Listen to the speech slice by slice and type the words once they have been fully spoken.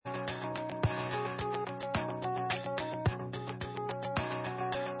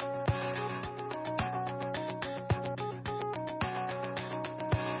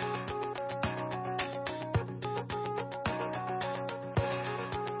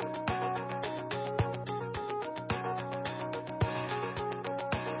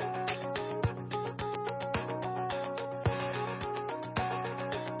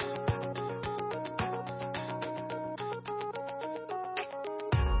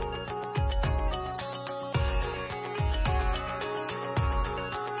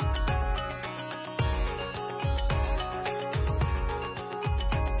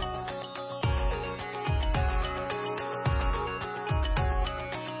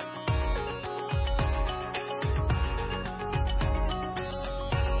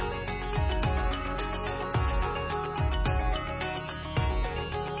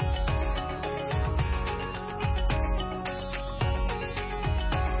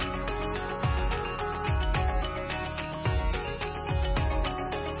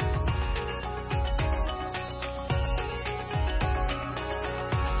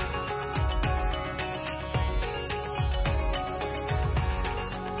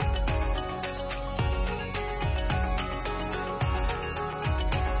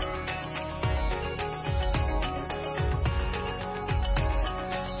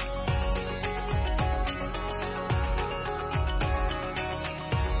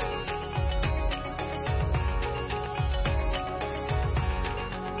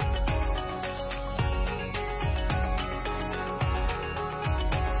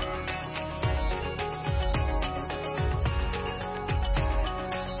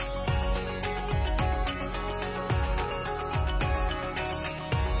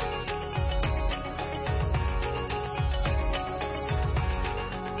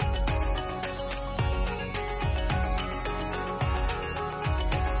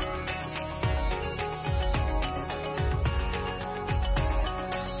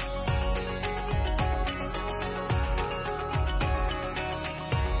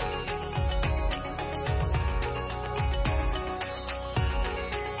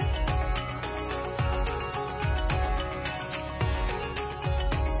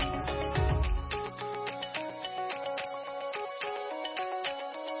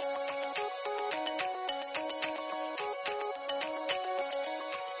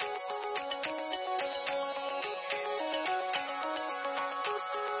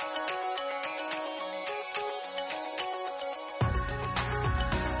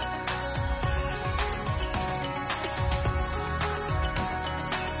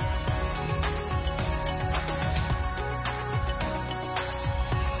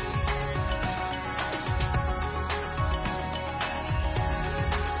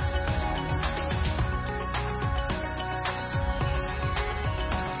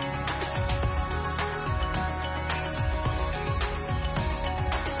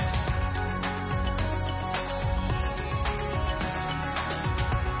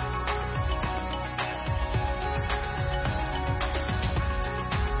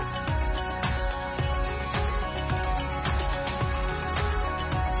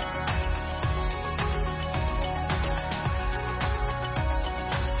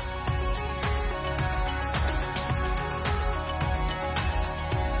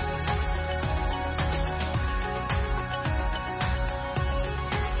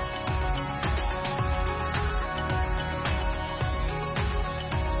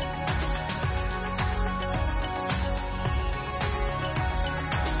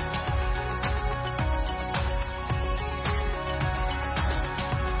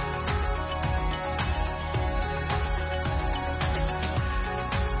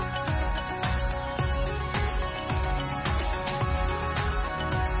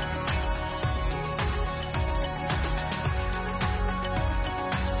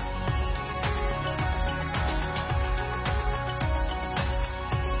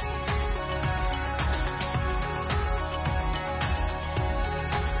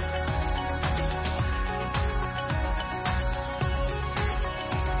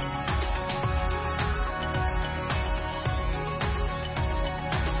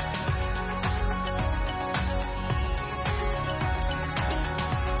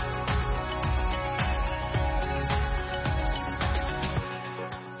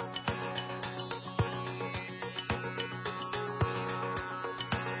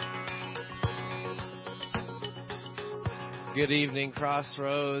Good evening,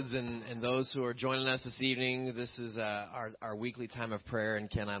 Crossroads, and those who are joining us this evening. This is our weekly time of prayer, and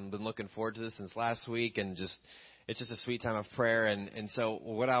Ken, I've been looking forward to this since last week, and it's just a sweet time of prayer. And so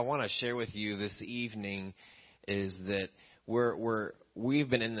what I want to share with you this evening is that we've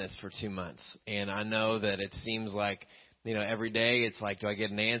been in this for 2 months, and I know that it seems like, you know, every day it's like, do I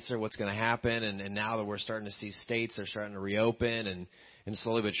get an answer? What's going to happen? And now that we're starting to see states are starting to reopen, and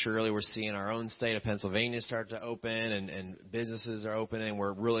slowly but surely we're seeing our own state of Pennsylvania start to open, and businesses are opening.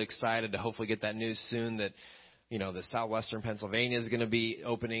 We're really excited to hopefully get that news soon that, you know, the southwestern Pennsylvania is going to be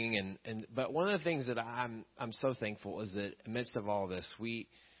opening. But one of the things that I'm so thankful is that amidst of all this, we're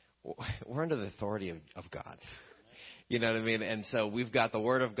under the authority of God. You know what I mean? And so we've got the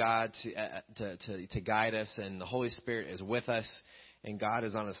Word of God to guide us, and the Holy Spirit is with us, and God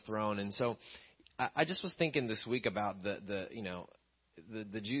is on His throne. And so I just was thinking this week about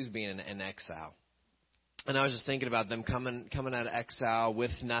the Jews being in exile, and I was just thinking about them coming out of exile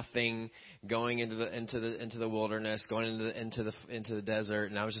with nothing, going into the wilderness, going into the desert,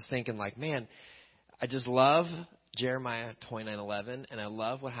 and I was just thinking, like, man, I just love Jeremiah 29:11, and I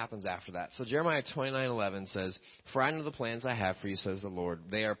love what happens after that. So Jeremiah 29:11 says, "For I know the plans I have for you, says the Lord.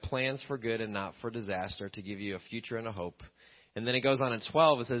 They are plans for good and not for disaster, to give you a future and a hope." And then it goes on in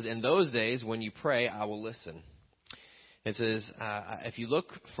 12. It says, "In those days when you pray, I will listen." It says, "If you look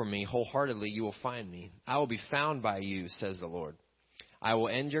for me wholeheartedly, you will find me. I will be found by you, says the Lord. I will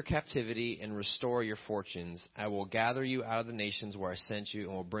end your captivity and restore your fortunes. I will gather you out of the nations where I sent you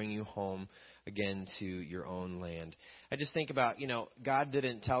and will bring you home again to your own land." I just think about, you know, God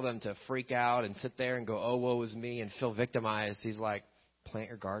didn't tell them to freak out and sit there and go, "Oh, woe is me," and feel victimized. He's like, plant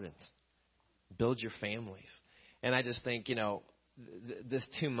your gardens, build your families. And I just think, you know, this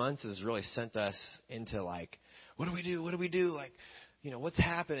 2 months has really sent us into, like, what do we do? What do we do? Like, you know, what's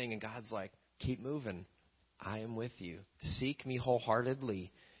happening? And God's like, keep moving. I am with you. Seek me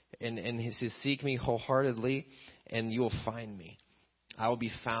wholeheartedly. And He says, seek me wholeheartedly, and you will find me. I will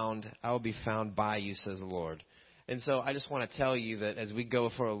be found by you, says the Lord. And so I just want to tell you that as we go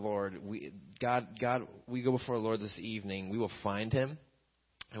before the Lord, we go before the Lord this evening, we will find Him,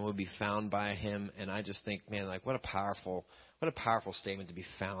 and we'll be found by Him. And I just think, man, like, what a powerful statement to be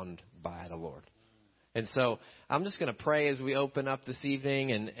found by the Lord. And so I'm just going to pray as we open up this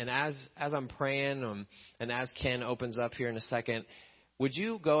evening. And as I'm praying, and as Ken opens up here in a second, would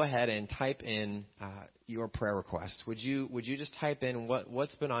you go ahead and type in your prayer request? Would you just type in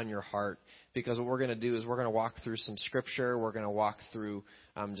what's been on your heart? Because what we're going to do is we're going to walk through some scripture. We're going to walk through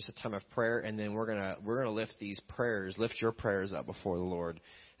just a time of prayer, and then we're going to lift your prayers up before the Lord,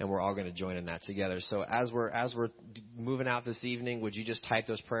 and we're all going to join in that together. So as we're moving out this evening, would you just type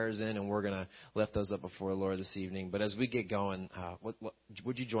those prayers in, and we're going to lift those up before the Lord this evening. But as we get going,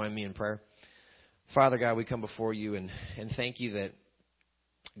 would you join me in prayer? Father God, we come before you and thank you that,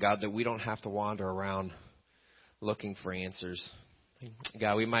 God, that we don't have to wander around looking for answers.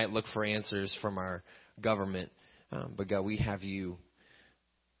 God, we might look for answers from our government, but God, we have you.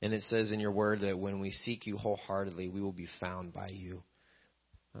 And it says in your word that when we seek you wholeheartedly, we will be found by you.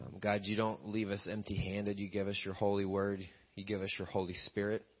 God, you don't leave us empty-handed. You give us your holy word. You give us your Holy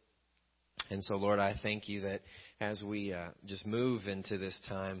Spirit. And so, Lord, I thank you that as we just move into this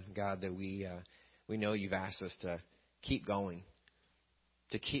time, God, that we know you've asked us to keep going,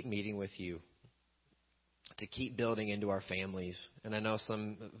 to keep meeting with you, to keep building into our families. And I know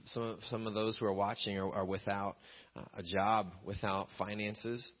some of those who are watching are without a job, without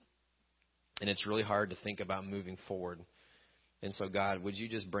finances, and it's really hard to think about moving forward. And so, God, would you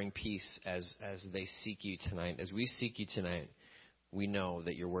just bring peace as they seek you tonight? As we seek you tonight, we know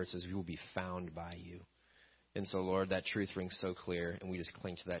that your word says we will be found by you. And so, Lord, that truth rings so clear, and we just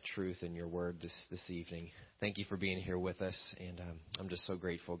cling to that truth in your word this evening. Thank you for being here with us, and I'm just so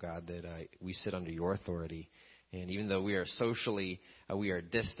grateful, God, that we sit under your authority. And even though we are socially, we are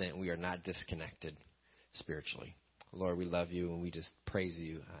distant, we are not disconnected spiritually. Lord, we love you, and we just praise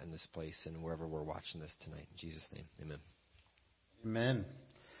you in this place and wherever we're watching this tonight. In Jesus' name, amen. Amen.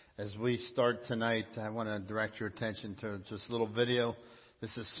 As we start tonight, I want to direct your attention to just a little video.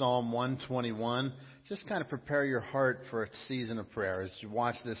 This is Psalm 121. Just kind of prepare your heart for a season of prayer. As you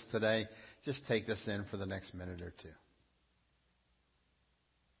watch this today, just take this in for the next minute or two.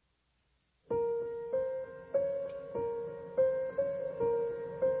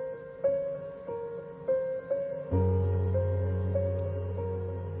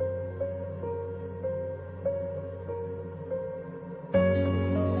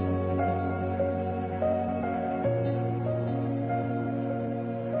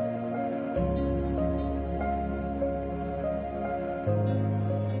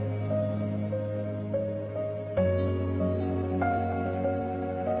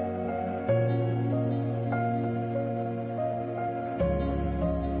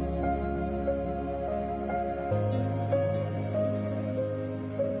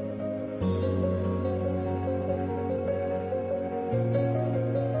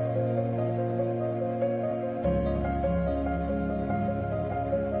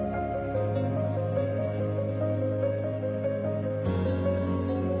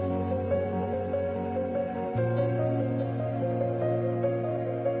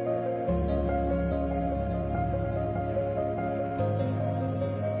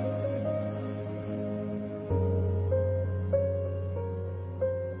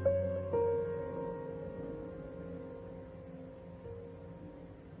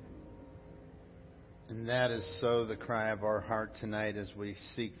 And that is so the cry of our heart tonight as we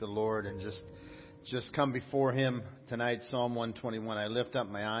seek the Lord and just come before Him tonight. Psalm 121, I lift up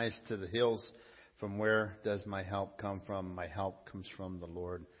my eyes to the hills. From where does my help come from? My help comes from the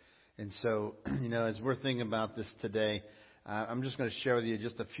Lord. And so, as we're thinking about this today, I'm just going to share with you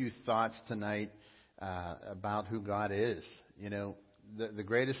just a few thoughts tonight about who God is. The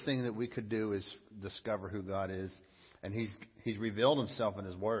greatest thing that we could do is discover who God is. And He's revealed Himself in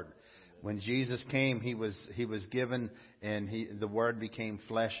His Word. When Jesus came, He was given, and the Word became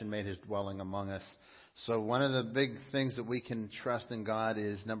flesh and made His dwelling among us. So one of the big things that we can trust in God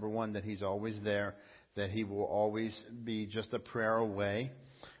is, number one, that He's always there, that He will always be just a prayer away.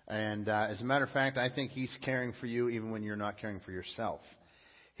 And as a matter of fact, I think He's caring for you even when you're not caring for yourself.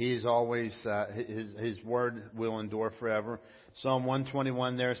 He is always, His Word will endure forever. Psalm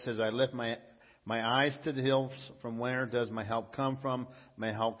 121 there says, I lift my eyes to the hills. From where does my help come from?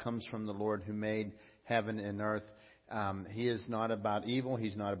 My help comes from the Lord who made heaven and earth. He is not about evil.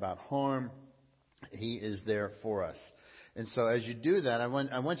 He's not about harm. He is there for us. And so as you do that, I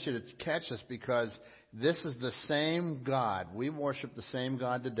want you to catch this, because this is the same God. We worship the same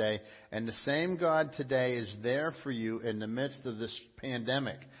God today. And the same God today is there for you in the midst of this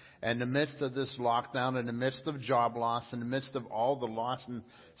pandemic, in the midst of this lockdown, in the midst of job loss, in the midst of all the loss and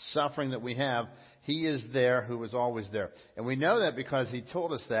suffering that we have. He is there who is always there. And we know that because He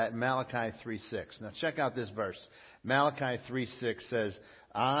told us that in Malachi 3:6. Now check out this verse. Malachi 3:6 says,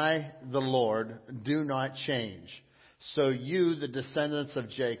 I, the Lord, do not change. So you, the descendants of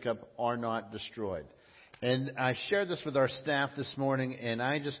Jacob, are not destroyed. And I shared this with our staff this morning, and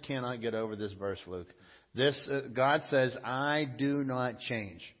I just cannot get over this verse, Luke. God says, I do not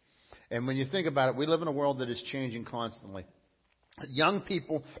change. And when you think about it, we live in a world that is changing constantly. Young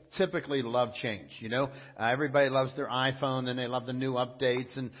people typically love change. Everybody loves their iPhone, and they love the new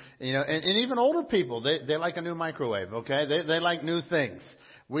updates, and even older people, they like a new microwave. Okay, they like new things.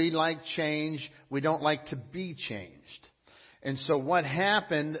 We like change. We don't like to be changed. And so what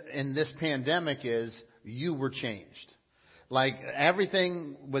happened in this pandemic is you were changed. Like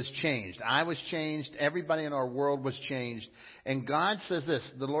everything was changed. I was changed. Everybody in our world was changed. And God says this.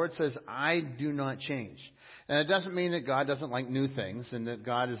 The Lord says, I do not change. And it doesn't mean that God doesn't like new things, and that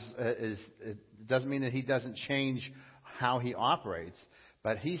God it doesn't mean that He doesn't change how He operates.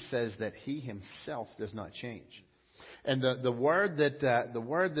 But He says that He Himself does not change. And the word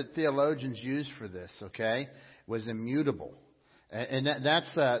that theologians use for this, okay, was immutable. And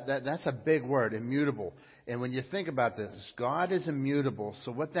that's a big word, immutable. And when you think about this, God is immutable.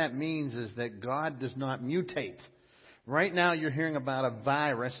 So what that means is that God does not mutate. Right now you're hearing about a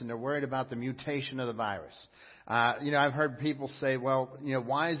virus, and they're worried about the mutation of the virus. I've heard people say, well,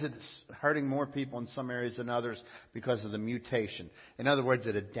 why is it hurting more people in some areas than others? Because of the mutation. In other words,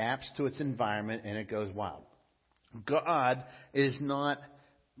 it adapts to its environment and it goes wild. God is not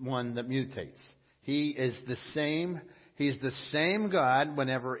one that mutates. He is the same. He's the same God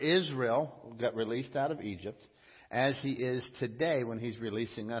whenever Israel got released out of Egypt as He is today when He's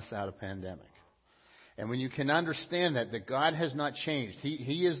releasing us out of pandemic. And when you can understand that God has not changed.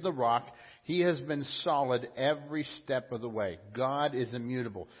 He is the rock. He has been solid every step of the way. God is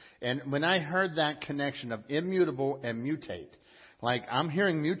immutable. And when I heard that connection of immutable and mutate, like I'm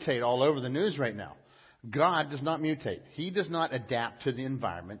hearing mutate all over the news right now. God does not mutate. He does not adapt to the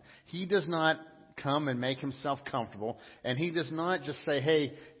environment. He does not come and make Himself comfortable. And He does not just say,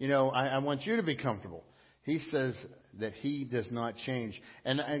 hey, I want you to be comfortable. He says that He does not change.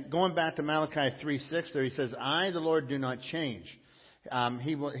 And going back to Malachi 3:6 there, He says, I, the Lord, do not change.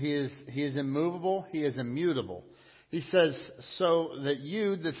 He is immovable. He is immutable. He says, so that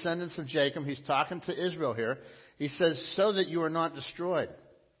you, the descendants of Jacob, He's talking to Israel here. He says, so that you are not destroyed.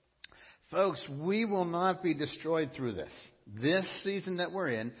 Folks, we will not be destroyed through this. This season that we're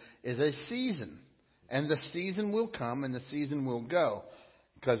in is a season. And the season will come and the season will go.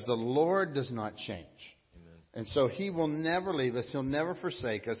 Because the Lord does not change. Amen. And so He will never leave us. He'll never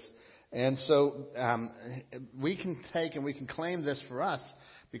forsake us. And so we can take and we can claim this for us.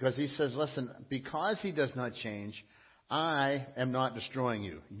 Because He says, listen, because He does not change, I am not destroying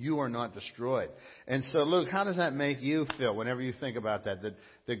you. You are not destroyed. And so, Luke, how does that make you feel whenever you think about that?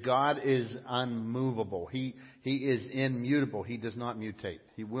 That God is unmovable. He is immutable. He does not mutate.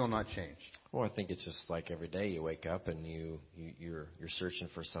 He will not change. Well, I think it's just like every day you wake up and you're searching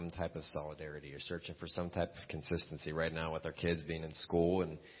for some type of solidarity. You're searching for some type of consistency. Right now, with our kids being in school,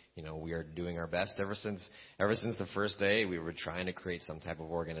 and we are doing our best ever since the first day. We were trying to create some type of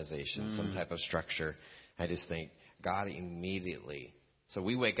organization, some type of structure. I just think God immediately So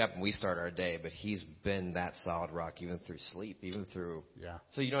we wake up and we start our day, but He's been that solid rock even through sleep, even through. Yeah.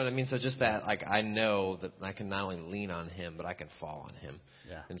 So you know what I mean? So just that, like, I know that I can not only lean on Him, but I can fall on Him.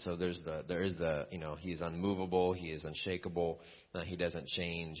 Yeah. And so there is the, He's unmovable, He is unshakable, He doesn't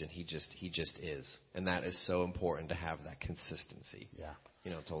change, and He just is. And that is so important to have that consistency. Yeah.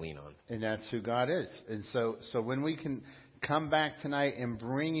 To lean on. And that's who God is. And so when we can come back tonight and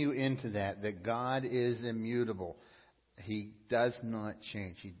bring you into that God is immutable. He does not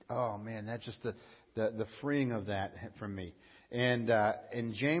change. That's just the freeing of that for me. And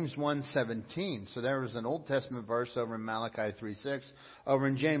in James 1:17, so there was an Old Testament verse over in Malachi 3:6. Over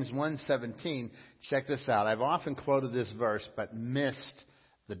in James 1:17, check this out. I've often quoted this verse, but missed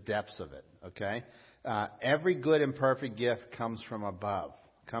the depths of it. Okay? Every good and perfect gift comes from above.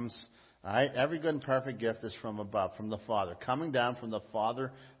 All right? Every good and perfect gift is from above, from the Father, coming down from the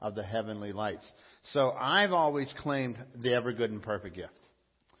Father of the heavenly lights. So I've always claimed the every good and perfect gift.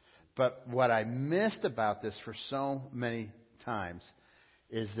 But what I missed about this for so many times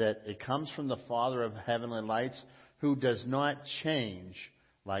is that it comes from the Father of heavenly lights, who does not change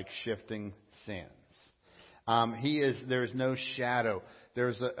like shifting sands. There's no shadow.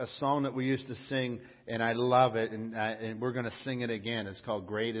 There's a song that we used to sing, and I love it, and we're going to sing it again. It's called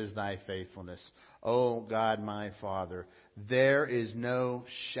 "Great Is Thy Faithfulness." Oh God, my Father, there is no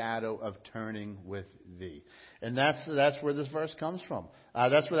shadow of turning with Thee. And that's where this verse comes from.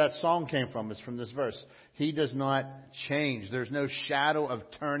 That's where that song came from. It's from this verse. He does not change. There's no shadow of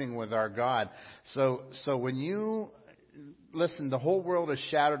turning with our God. So when you listen, the whole world is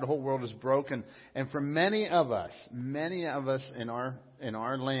shattered, the whole world is broken, and for many of us in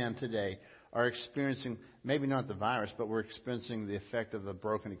our land today are experiencing, maybe not the virus, but we're experiencing the effect of a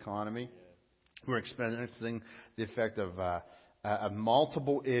broken economy. We're experiencing the effect of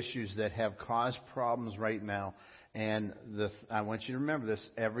multiple issues that have caused problems right now. And I want you to remember this: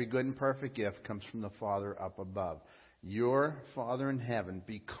 every good and perfect gift comes from the Father up above. Your Father in heaven,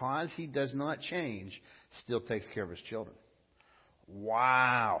 because He does not change, still takes care of His children.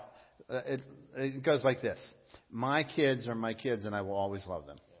 Wow. It goes like this. My kids are my kids, and I will always love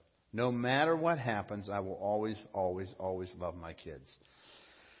them. No matter what happens, I will always, always, always love my kids.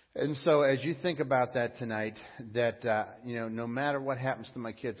 And so as you think about that tonight, that, no matter what happens to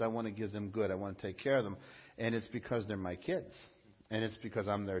my kids, I want to give them good. I want to take care of them. And it's because they're my kids. And it's because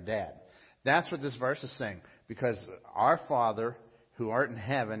I'm their dad. That's what this verse is saying. Because our Father, who art in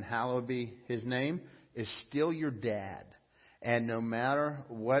heaven, hallowed be His name, is still your dad. And no matter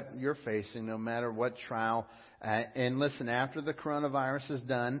what you're facing, no matter what trial, and listen, after the coronavirus is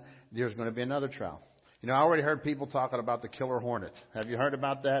done, there's going to be another trial. I already heard people talking about the killer hornet. Have you heard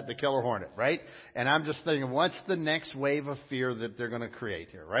about that? The killer hornet, right? And I'm just thinking, what's the next wave of fear that they're going to create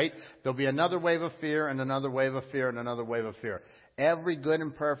here, right? There'll be another wave of fear and another wave of fear and another wave of fear. Every good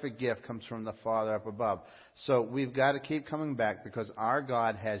and perfect gift comes from the Father up above. So we've got to keep coming back, because our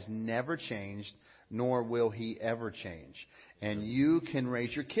God has never changed, nor will He ever change. And you can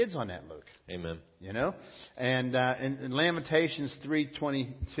raise your kids on that, Luke. Amen. And in Lamentations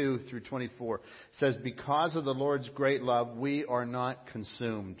 3:22 through 24 says, because of the Lord's great love, we are not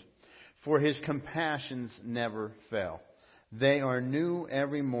consumed, for His compassions never fail. They are new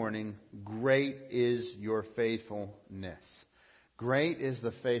every morning. Great is your faithfulness. Great is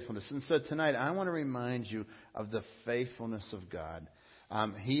the faithfulness. And so tonight, I want to remind you of the faithfulness of God.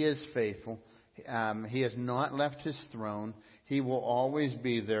 He is faithful. He has not left His throne. He will always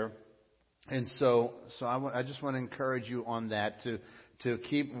be there. And so I just want to encourage you on that, to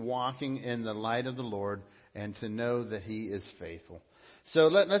keep walking in the light of the Lord and to know that He is faithful. So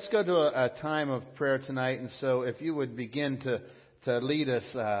let's go to a time of prayer tonight. And so if you would begin to lead us,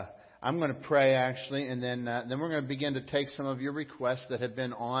 I'm going to pray actually, and then we're going to begin to take some of your requests that have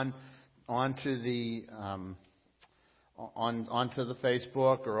been onto the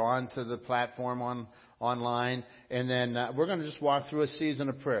Facebook or onto the platform online, and then we're going to just walk through a season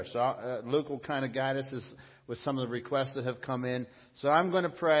of prayer. So Luke will kind of guide us with some of the requests that have come in. So I'm going to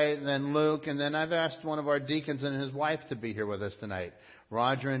pray, then Luke, and then I've asked one of our deacons and his wife to be here with us tonight,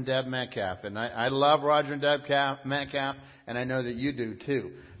 Roger and Deb Metcalf. And I love Roger and Deb Metcalf, and I know that you do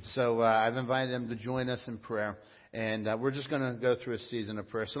too. So I've invited them to join us in prayer. And we're just going to go through a season of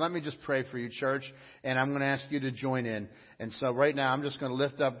prayer. So let me just pray for you, church, and I'm going to ask you to join in. And so right now I'm just going to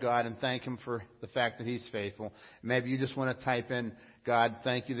lift up God and thank Him for the fact that He's faithful. Maybe you just want to type in, God,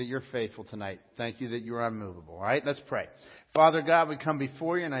 thank you that you're faithful tonight. Thank you that you're unmovable. All right, let's pray. Father God, we come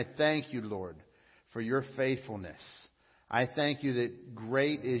before you, and I thank you, Lord, for your faithfulness. I thank you that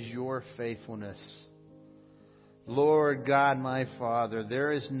great is your faithfulness. Lord God, my Father,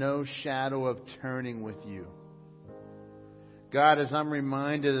 there is no shadow of turning with you. God, as I'm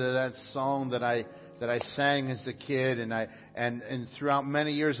reminded of that song that I sang as a kid, and throughout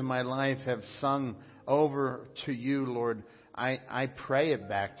many years of my life have sung over to you, Lord, I pray it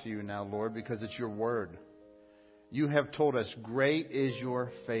back to you now, Lord, because it's your word. You have told us, great is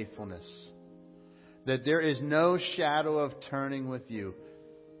your faithfulness, that there is no shadow of turning with you.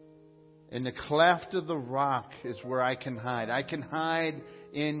 In the cleft of the rock is where I can hide. I can hide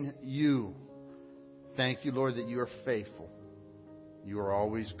in you. Thank you, Lord, that you are faithful. You are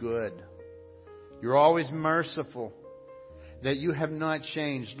always good. You're always merciful. That you have not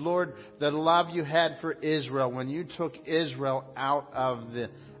changed. Lord, the love you had for Israel when you took Israel out of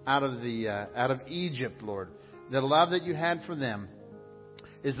Egypt, Lord. The love that you had for them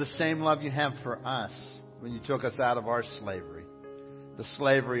is the same love you have for us when you took us out of our slavery. The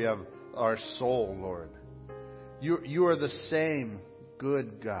slavery of our soul, Lord. You are the same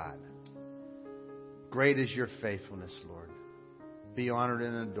good God. Great is your faithfulness, Lord. Be honored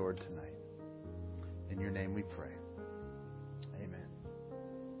and adored tonight. In your name we pray. Amen.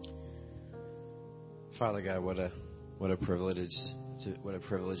 Father God, what a privilege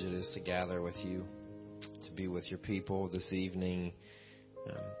it is to gather with you, to be with your people this evening.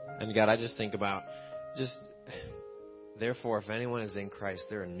 And God, I just think about therefore, if anyone is in Christ,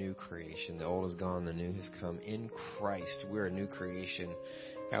 they're a new creation. The old is gone, the new has come. In Christ, we're a new creation.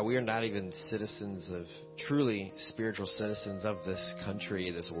 God, we are not even truly spiritual citizens of this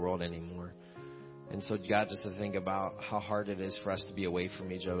country, this world anymore. And so, God, just to think about how hard it is for us to be away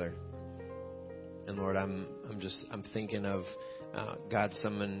from each other. And Lord, I'm thinking of God,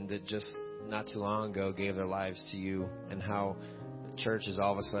 someone that just not too long ago gave their lives to you, and how church is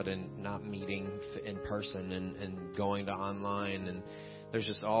all of a sudden not meeting in person and going to online, and there's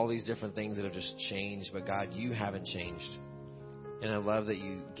just all these different things that have just changed. But God, you haven't changed. And I love that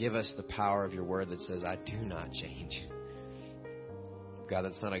you give us the power of your word that says, I do not change. God,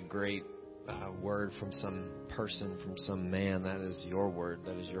 that's not a great word from some person, from some man. That is your word.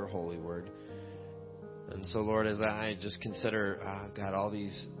 That is your holy word. And so, Lord, as I just consider, God, all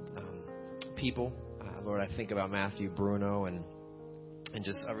these people, Lord, I think about Matthew Bruno and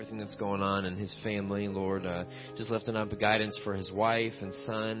just everything that's going on in his family, Lord, just lifting up guidance for his wife and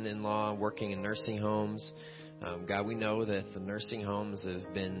son-in-law working in nursing homes. God, we know that the nursing homes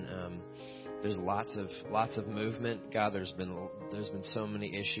have been there's lots of movement. God, there's been so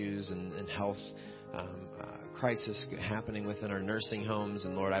many issues and health crisis happening within our nursing homes.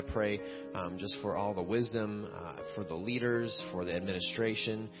 And Lord, I pray just for all the wisdom, for the leaders, for the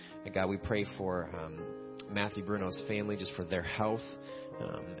administration. And God, we pray for Matthew Bruno's family, just for their health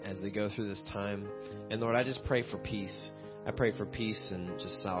as they go through this time. And Lord, I just pray for peace. I pray for peace and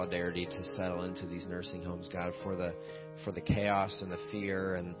just solidarity to settle into these nursing homes, God, for the chaos and the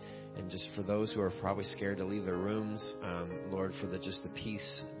fear and just for those who are probably scared to leave their rooms, Lord, for the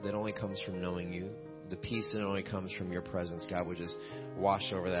peace that only comes from knowing you, the peace that only comes from your presence, God, would just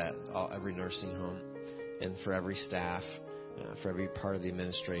wash over every nursing home and for every staff, for every part of the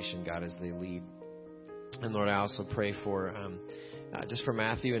administration, God, as they lead. And Lord, I also pray for just for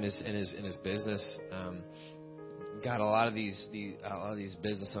Matthew and his business. God, a lot of these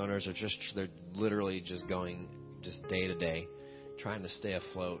business owners they're literally just going day to day, trying to stay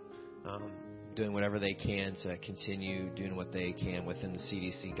afloat, doing whatever they can to continue doing what they can within the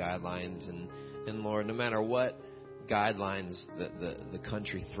CDC guidelines. And Lord, no matter what guidelines the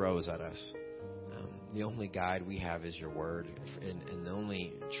country throws at us, the only guide we have is your word, and the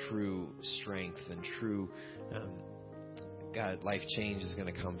only true strength and true God, life change is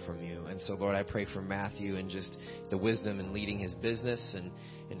going to come from you. And so, Lord, I pray for Matthew and just the wisdom in leading his business and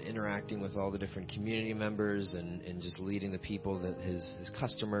interacting with all the different community members and just leading the people, his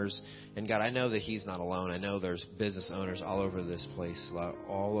customers. And God, I know that he's not alone. I know there's business owners all over this place,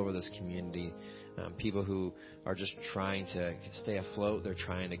 all over this community, people who are just trying to stay afloat. They're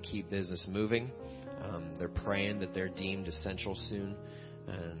trying to keep business moving. They're praying that they're deemed essential soon.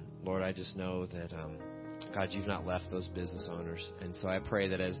 And Lord, I just know that God, you've not left those business owners. And so I pray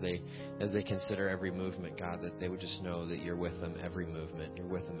that as they consider every movement, God, that they would just know that you're with them every movement. You're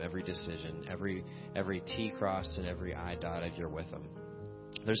with them every decision, every T crossed and every I dotted, you're with them.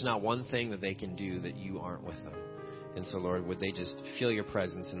 There's not one thing that they can do that you aren't with them. And so, Lord, would they just feel your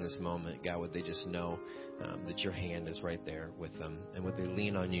presence in this moment? God, would they just know that your hand is right there with them? And would they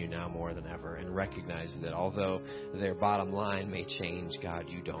lean on you now more than ever and recognize that although their bottom line may change, God,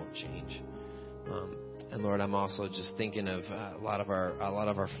 you don't change. And Lord, I'm also just thinking of a lot of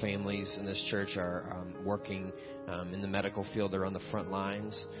our families in this church are working in the medical field. They're on the front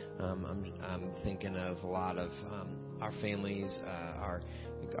lines. I'm thinking of a lot of our families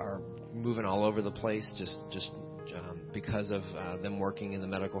are moving all over the place, just because of them working in the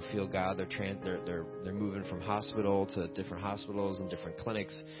medical field, God, they're moving from hospital to different hospitals and different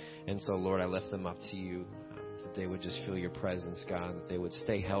clinics. And so, Lord, I lift them up to you, that they would just feel your presence, God, that they would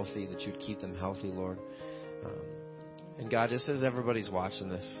stay healthy, that you'd keep them healthy, Lord. And God, just as everybody's watching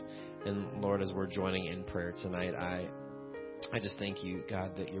this, and Lord, as we're joining in prayer tonight, I just thank you,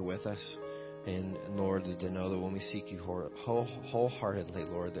 God, that you're with us. And Lord, to know that when we seek you wholeheartedly,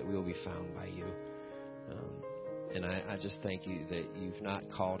 Lord, that we will be found by you. And I just thank you that you've not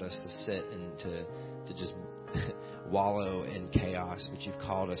called us to sit and to just wallow in chaos, but you've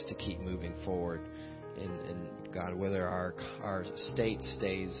called us to keep moving forward. And God, whether our state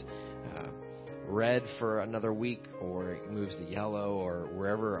stays red for another week or it moves to yellow or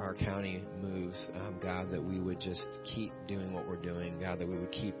wherever our county moves, God, that we would just keep doing what we're doing. God, that we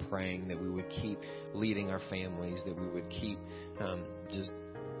would keep praying, that we would keep leading our families, that we would keep just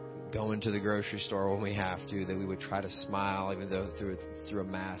going to the grocery store when we have to, that we would try to smile even though through a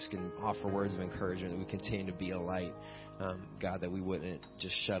mask and offer words of encouragement, that we continue to be a light. God, that we wouldn't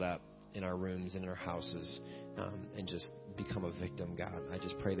just shut up in our rooms and in our houses and just become a victim, God. I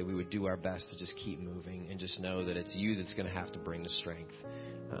just pray that we would do our best to just keep moving and just know that it's you that's going to have to bring the strength.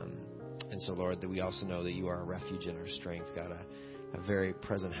 And so, Lord, that we also know that you are a refuge in our strength, God, a very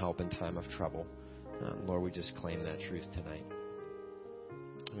present help in time of trouble. Lord, we just claim that truth tonight.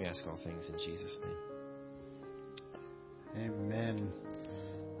 We ask all things in Jesus' name. Amen.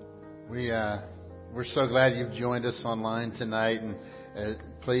 We're so glad you've joined us online tonight, and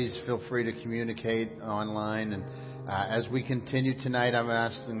please feel free to communicate online. And as we continue tonight, I'm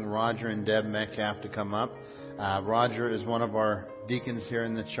asking Roger and Deb Metcalf to come up. Roger is one of our deacons here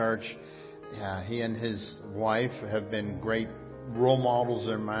in the church. He and his wife have been great role models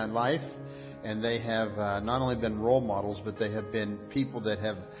in my life. And they have not only been role models, but they have been people that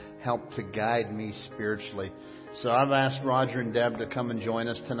have helped to guide me spiritually. So I've asked Roger and Deb to come and join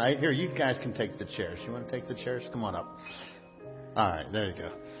us tonight. Here, you guys can take the chairs. You want to take the chairs? Come on up. All right, there you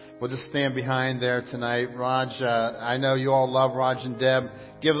go. We'll just stand behind there tonight. Raj, I know you all love Raj and Deb.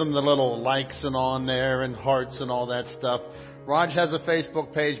 Give them the little likes and on there and hearts and all that stuff. Raj has a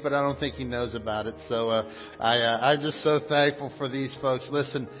Facebook page, but I don't think he knows about it. So I'm just so thankful for these folks.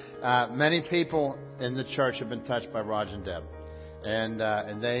 Listen, many people in the church have been touched by Raj and Deb,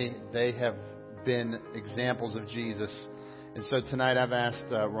 and they have been examples of Jesus. And so tonight I've asked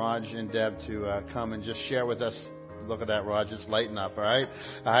Raj and Deb to come and just share with us. Look at that, Raj, just lighten up, all right?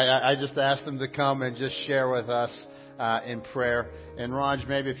 I just asked them to come and just share with us in prayer. And Raj,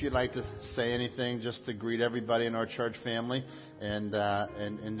 maybe if you'd like to say anything just to greet everybody in our church family, and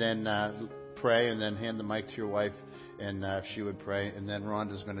then pray, and then hand the mic to your wife, and if she would pray, and then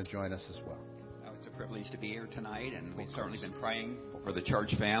Rhonda's going to join us as well. It's a privilege to be here tonight, and we've certainly been praying for the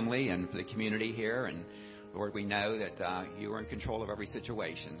church family and for the community here. And Lord, we know that you are in control of every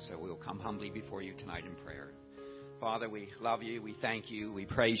situation, so we will come humbly before you tonight in prayer. Father, we love you, we thank you, we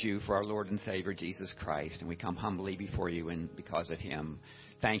praise you for our Lord and Savior, Jesus Christ, and we come humbly before you and because of him.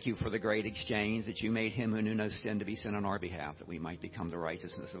 Thank you for the great exchange that you made him who knew no sin to be sin on our behalf, that we might become the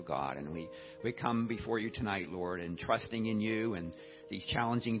righteousness of God. And we come before you tonight, Lord, and trusting in you and these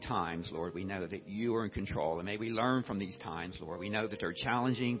challenging times, Lord, we know that you are in control. And may we learn from these times, Lord. We know that they're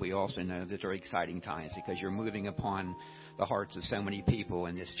challenging. We also know that they're exciting times because you're moving upon the hearts of so many people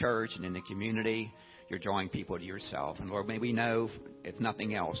in this church and in the community. You're drawing people to yourself. And Lord, may we know, if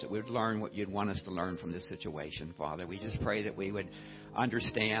nothing else, that we'd learn what you'd want us to learn from this situation, Father. We just pray that we would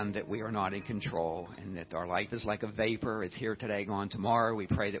understand that we are not in control and that our life is like a vapor. It's here today, gone tomorrow. We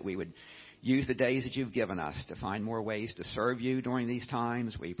pray that we would use the days that you've given us to find more ways to serve you during these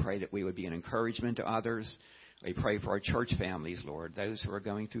times. We pray that we would be an encouragement to others. We pray for our church families, Lord, those who are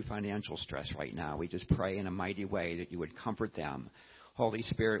going through financial stress right now. We just pray in a mighty way that you would comfort them. Holy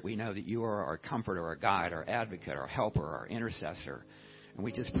Spirit, we know that you are our comforter, our guide, our advocate, our helper, our intercessor. And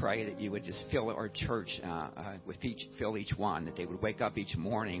we just pray that you would just fill our church fill each one, that they would wake up each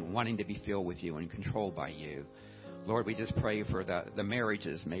morning wanting to be filled with you and controlled by you. Lord, we just pray for the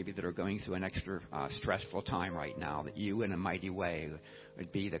marriages maybe that are going through an extra stressful time right now, that you in a mighty way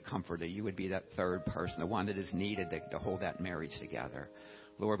would be the comforter. You would be that third person, the one that is needed to hold that marriage together.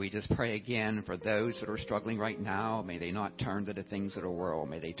 Lord, we just pray again for those that are struggling right now. May they not turn to the things of the world.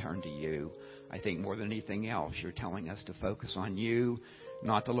 May they turn to you. I think more than anything else, you're telling us to focus on you,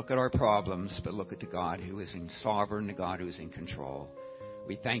 not to look at our problems, but look at the God who is in sovereign, the God who is in control.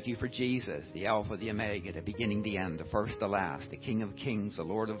 We thank you for Jesus, the Alpha, the Omega, the beginning, the end, the first, the last, the King of kings, the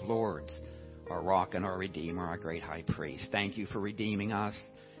Lord of lords, our rock and our Redeemer, our great high priest. Thank you for redeeming us.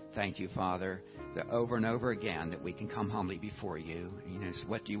 Thank you, Father, that over and over again that we can come humbly before you. You know, so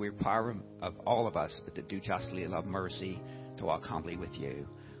what do you require of all of us but to do justly, love mercy, to walk humbly with you?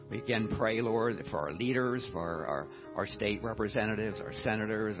 We again pray, Lord, for our leaders, for our state representatives, our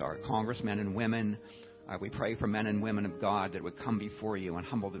senators, our congressmen and women. We pray for men and women of God that would come before you and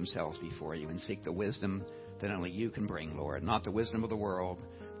humble themselves before you and seek the wisdom that only you can bring, Lord. Not the wisdom of the world,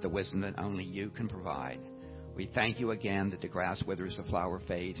 the wisdom that only you can provide. We thank you again that the grass withers, the flower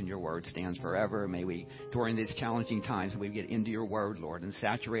fades, and your word stands forever. May we, during these challenging times, we get into your word, Lord, and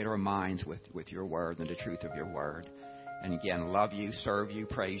saturate our minds with your word and the truth of your word. And again, love you, serve you,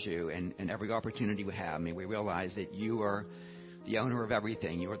 praise you, and every opportunity we have, may we realize that you are the owner of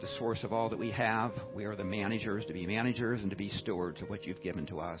everything. You are the source of all that we have. We are the managers to be managers and to be stewards of what you've given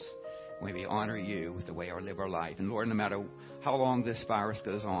to us. May we honor you with the way we live our life. And Lord, no matter how long this virus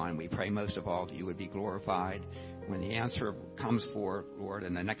goes on, we pray most of all that you would be glorified. When the answer comes forth, Lord,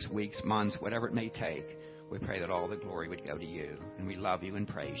 in the next weeks, months, whatever it may take, we pray that all the glory would go to you. And we love you and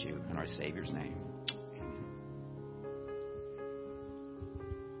praise you in our Savior's name.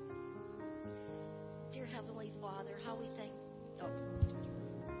 Dear Heavenly Father,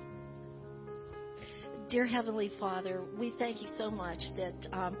 Dear Heavenly Father, we thank you so much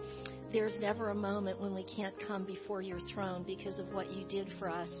that there's never a moment when we can't come before your throne because of what you did for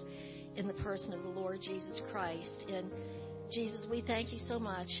us in the person of the Lord Jesus Christ. And Jesus, we thank you so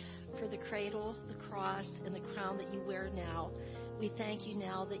much for the cradle, the cross, and the crown that you wear now. We thank you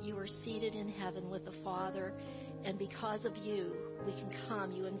now that you are seated in heaven with the Father, and because of you, we can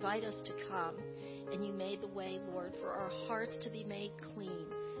come. You invite us to come, and you made the way, Lord, for our hearts to be made clean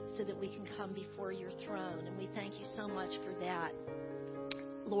so that we can come before your throne, and we thank you so much for that.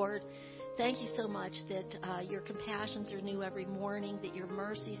 Lord, thank you so much that your compassions are new every morning, that your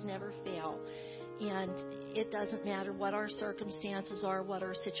mercies never fail. And it doesn't matter what our circumstances are, what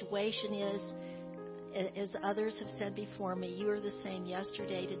our situation is. As others have said before me, you are the same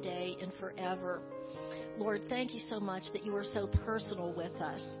yesterday, today, and forever. Lord, thank you so much that you are so personal with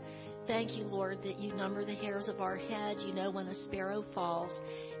us. Thank you, Lord, that you number the hairs of our head. You know when a sparrow falls,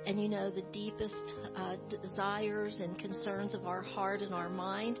 and you know the deepest desires and concerns of our heart and our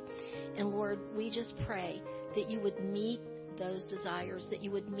mind. And Lord, we just pray that you would meet those desires, that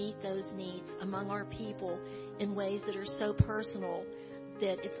you would meet those needs among our people in ways that are so personal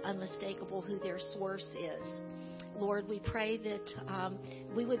that it's unmistakable who their source is. Lord, we pray that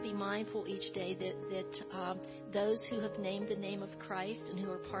we would be mindful each day that those who have named the name of Christ and who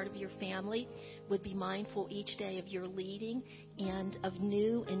are part of your family would be mindful each day of your leading and of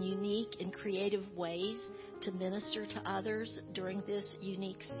new and unique and creative ways to minister to others during this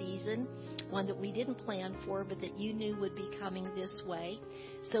unique season, one that we didn't plan for, but that you knew would be coming this way.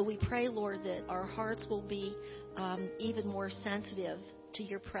 So we pray, Lord, that our hearts will be even more sensitive to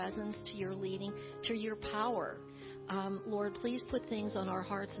your presence, to your leading, to your power. Lord, please put things on our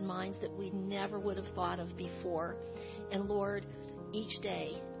hearts and minds that we never would have thought of before. And Lord, each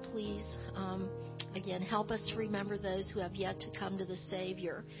day, please, again, help us to remember those who have yet to come to the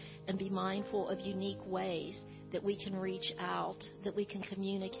Savior and be mindful of unique ways that we can reach out, that we can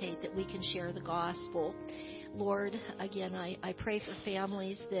communicate, that we can share the gospel. Lord, again, I pray for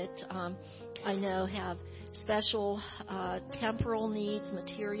families that I know have special temporal needs,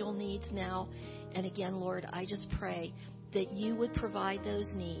 material needs now. And again, Lord, I just pray that you would provide those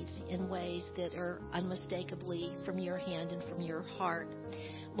needs in ways that are unmistakably from your hand and from your heart.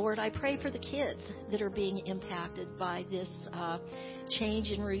 Lord, I pray for the kids that are being impacted by this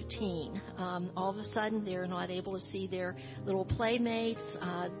change in routine. All of a sudden, they're not able to see their little playmates.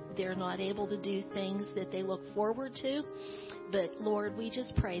 They're not able to do things that they look forward to. But, Lord, we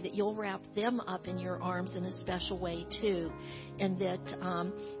just pray that you'll wrap them up in your arms in a special way, too, and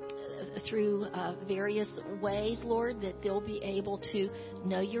that through various ways, Lord, that they'll be able to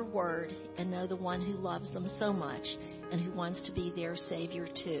know your word and know the one who loves them so much and who wants to be their Savior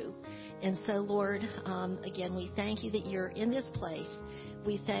too. And so, Lord, again, we thank you that you're in this place.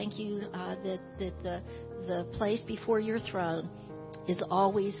 We thank you that the place before your throne is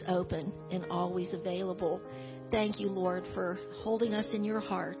always open and always available. Thank you, Lord, for holding us in your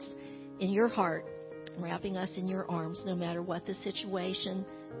heart, wrapping us in your arms, no matter what the situation,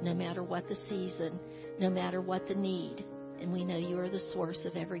 no matter what the season, no matter what the need. And we know you are the source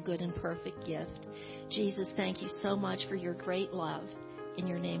of every good and perfect gift. Jesus, thank you so much for your great love. In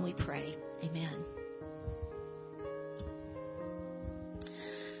your name we pray. Amen.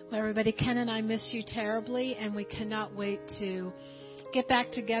 Well, everybody, Ken and I miss you terribly, and we cannot wait to get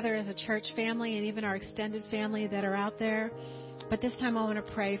back together as a church family and even our extended family that are out there. But this time I want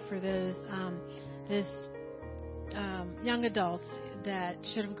to pray for those young adults that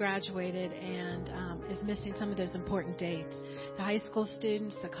should have graduated and is missing some of those important dates. The high school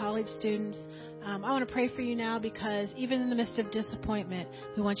students, the college students. I want to pray for you now because even in the midst of disappointment,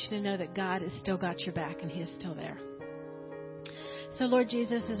 we want you to know that God has still got your back and He is still there. So, Lord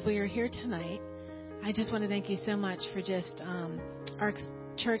Jesus, as we are here tonight, I just want to thank you so much for just our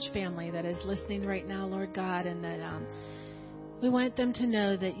church family that is listening right now, Lord God, and that we want them to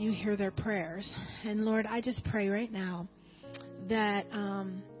know that you hear their prayers. And, Lord, I just pray right now that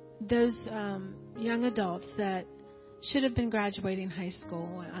those young adults that should have been graduating high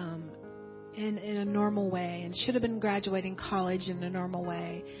school in a normal way and should have been graduating college in a normal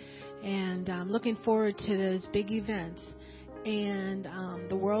way and looking forward to those big events. And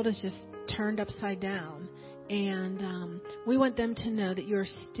the world is just turned upside down. And we want them to know that you're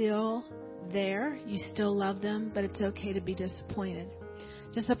still there. You still love them, but it's okay to be disappointed.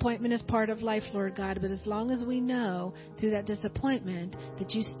 Disappointment is part of life, Lord God, but as long as we know through that disappointment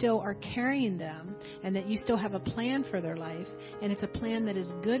that you still are carrying them and that you still have a plan for their life, and it's a plan that is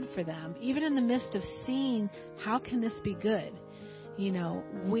good for them, even in the midst of seeing how can this be good,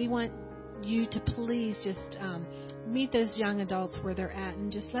 we want you to please just meet those young adults where they're at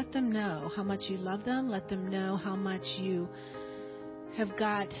and just let them know how much you love them, let them know how much you have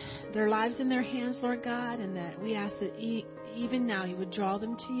got their lives in their hands, Lord God, and that we ask that even now you would draw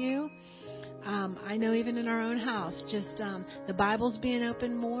them to you. I know even in our own house, just the Bible's being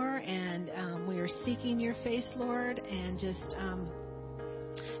opened more, and we are seeking your face, Lord, and just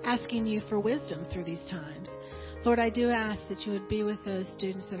asking you for wisdom through these times. Lord, I do ask that you would be with those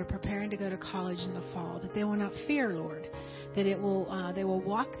students that are preparing to go to college in the fall, that they will not fear, Lord, that they will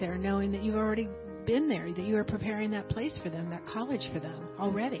walk there knowing that you've already been there, that you are preparing that place for them, that college for them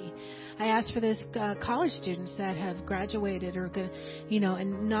already. I ask for those college students that have graduated or,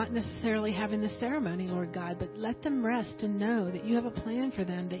 and not necessarily having the ceremony, Lord God, but let them rest and know that you have a plan for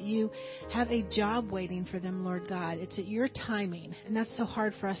them, that you have a job waiting for them, Lord God. It's at your timing, and that's so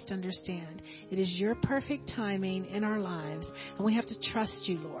hard for us to understand. It is your perfect timing in our lives, and we have to trust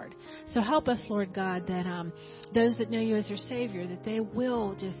you, Lord. So help us, Lord God, that those that know you as their Savior, that they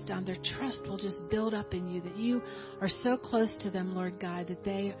will just, their trust will just build up in you, that you are so close to them, Lord God, that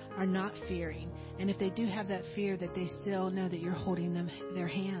they are not fearing. And if they do have that fear, that they still know that you're holding their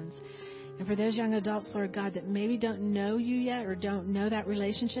hands. And for those young adults, Lord God, that maybe don't know you yet or don't know that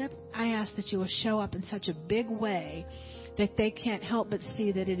relationship, I ask that you will show up in such a big way that they can't help but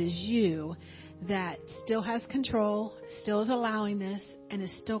see that it is you that still has control, still is allowing this, and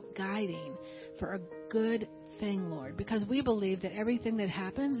is still guiding for a good thing, Lord, because we believe that everything that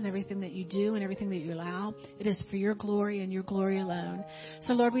happens and everything that you do and everything that you allow, it is for your glory and your glory alone.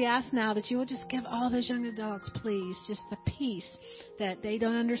 So, Lord, we ask now that you will just give all those young adults, please, just the peace that they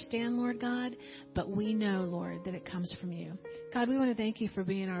don't understand, Lord God, but we know, Lord, that it comes from you. God, we want to thank you for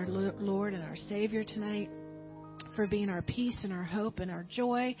being our Lord and our Savior tonight, for being our peace and our hope and our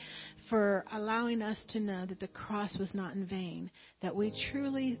joy, for allowing us to know that the cross was not in vain, that we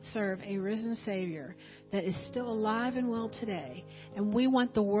truly serve a risen Savior that is still alive and well today. And we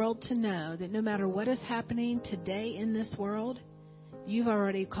want the world to know that no matter what is happening today in this world, you've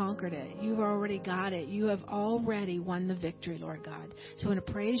already conquered it. You've already got it. You have already won the victory, Lord God. So I want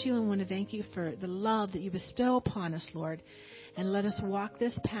to praise you and want to thank you for the love that you bestow upon us, Lord. And let us walk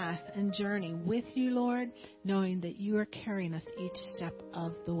this path and journey with you, Lord, knowing that you are carrying us each step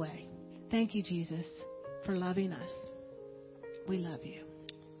of the way. Thank you, Jesus, for loving us. We love you.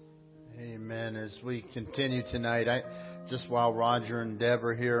 Amen. As we continue tonight, just while Roger and Deb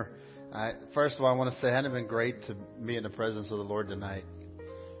are here, first of all, I want to say, hadn't it been great to be in the presence of the Lord tonight?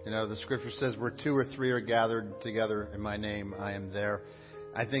 The Scripture says, where 2 or 3 are gathered together in my name, I am there.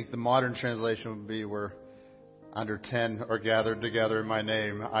 I think the modern translation would be where under 10 are gathered together in my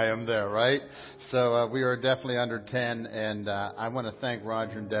name, I am there, right? So we are definitely under 10, and I want to thank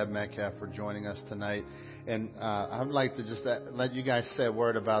Roger and Deb Metcalf for joining us tonight. And I'd like to just let you guys say a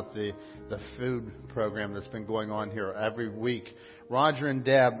word about the food program that's been going on here every week. Roger and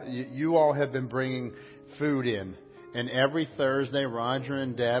Deb, you all have been bringing food in. And every Thursday, Roger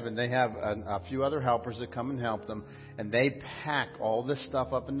and Deb, and they have a few other helpers that come and help them, and they pack all this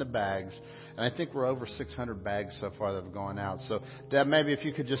stuff up into bags. And I think we're over 600 bags so far that have gone out. So, Deb, maybe if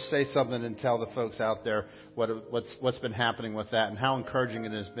you could just say something and tell the folks out there what's been happening with that and how encouraging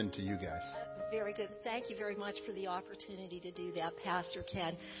it has been to you guys. Very good. Thank you very much for the opportunity to do that, Pastor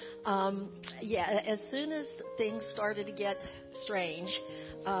Ken. As soon as things started to get strange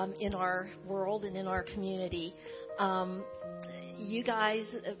in our world and in our community, you guys,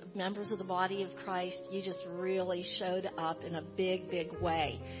 members of the body of Christ, you just really showed up in a big, big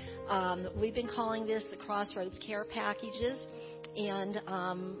way. We've been calling this the Crossroads Care Packages, And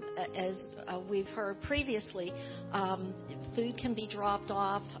as we've heard previously, food can be dropped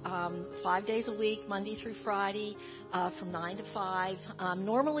off 5 days a week, Monday through Friday, from 9 to 5.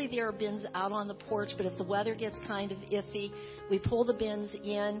 Normally there are bins out on the porch, but if the weather gets kind of iffy, we pull the bins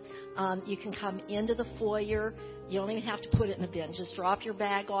in. You can come into the foyer. You don't even have to put it in a bin. Just drop your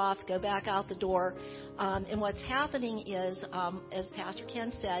bag off, go back out the door. And what's happening is, as Pastor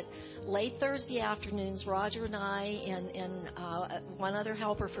Ken said, late Thursday afternoons, Roger and I and one other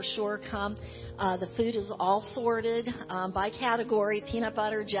helper for sure come. The food is all sorted by category, peanut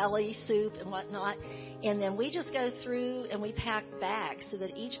butter, jelly, soup, and whatnot. And then we just go through and we pack bags so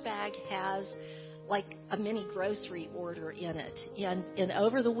that each bag has like a mini grocery order in it. And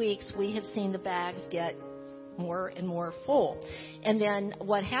over the weeks, we have seen the bags get more and more full. And then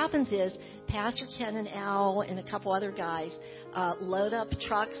what happens is Pastor Ken and Al and a couple other guys load up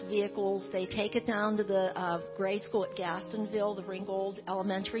trucks, vehicles. They take it down to the grade school at Gastonville, the Ringgold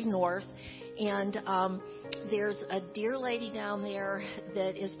Elementary North. And there's a dear lady down there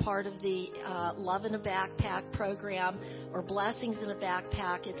that is part of the Love in a Backpack program, or Blessings in a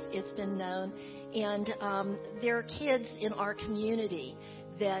Backpack, it's been known. And there are kids in our community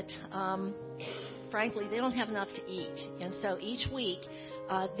that frankly, they don't have enough to eat. And so each week,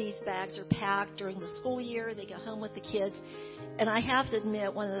 these bags are packed during the school year. They go home with the kids. And I have to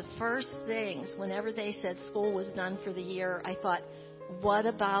admit, one of the first things, whenever they said school was done for the year, I thought, what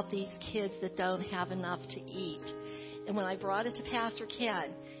about these kids that don't have enough to eat? And when I brought it to Pastor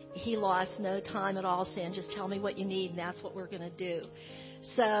Ken, he lost no time at all saying, just tell me what you need, and that's what we're going to do.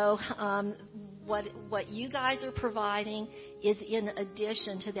 So what you guys are providing is in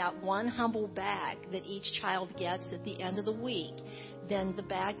addition to that one humble bag that each child gets at the end of the week. Then the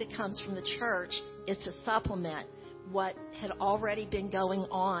bag that comes from the church is to supplement what had already been going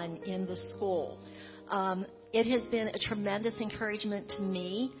on in the school. It has been a tremendous encouragement to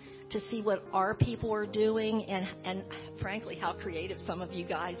me to see what our people are doing and frankly, how creative some of you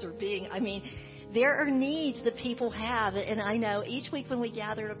guys are being. I mean, there are needs that people have, and I know each week when we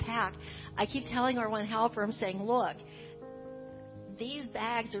gather to pack, I keep telling our one helper, I'm saying, look, these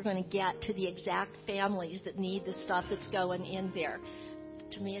bags are going to get to the exact families that need the stuff that's going in there.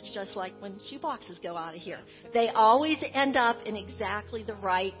 To me, it's just like when shoe boxes go out of here. They always end up in exactly the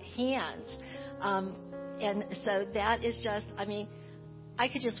right hands. And so that is just, I mean, I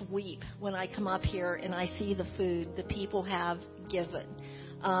could just weep when I come up here and I see the food that people have given.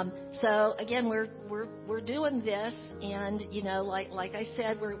 So again, we're doing this, and you know, like I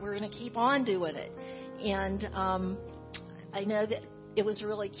said, we're going to keep on doing it. And I know that it was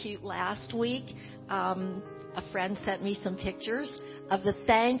really cute last week. A friend sent me some pictures of the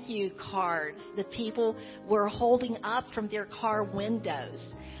thank you cards that people were holding up from their car windows,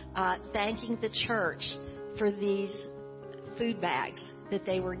 thanking the church for these food bags that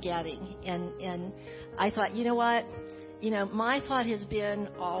they were getting. And I thought, you know what? You know, my thought has been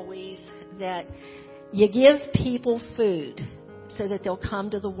always that you give people food so that they'll come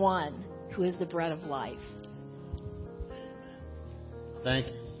to the one who is the bread of life. Thank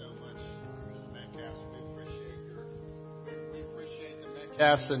you so much for the Metcalfs. We appreciate the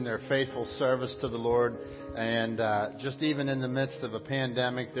Metcalfs and their faithful service to the Lord. And just even in the midst of a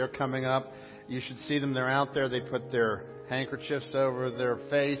pandemic, they're coming up. You should see them. They're out there. They put their handkerchiefs over their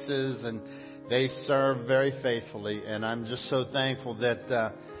faces, and they serve very faithfully. And I'm just so thankful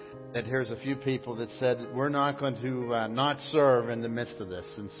that here's a few people that said we're not going to not serve in the midst of this.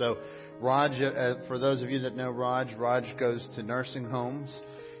 And so Raj, for those of you that know Raj goes to nursing homes.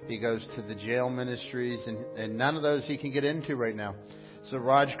 He goes to the jail ministries, and none of those he can get into right now. So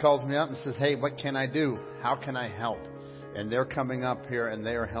Raj calls me up and says, hey, what can I do? How can I help? And they're coming up here, and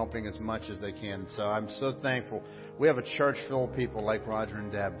they are helping as much as they can. So I'm so thankful. We have a church full of people like Roger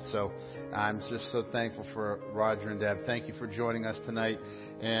and Deb. So I'm just so thankful for Roger and Deb. Thank you for joining us tonight.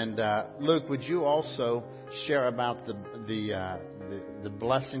 And Luke, would you also share about the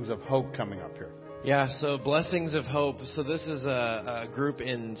blessings of hope coming up here? Yeah, so Blessings of Hope. So this is a group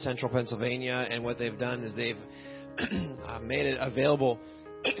in central Pennsylvania, and what they've done is they've made it available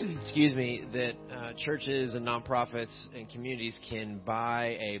that churches and nonprofits and communities can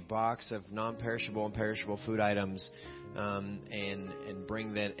buy a box of non-perishable and perishable food items and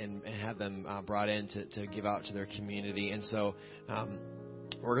bring that and have them brought in to give out to their community. And so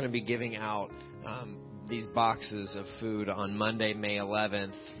we're going to be giving out these boxes of food on Monday, May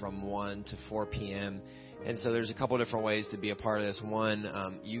 11th from 1 to 4 p.m. And so there's a couple of different ways to be a part of this.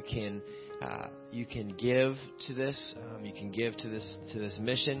 One, you can give to this. You can give to this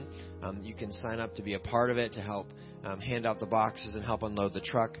mission. You can sign up to be a part of it to help hand out the boxes and help unload the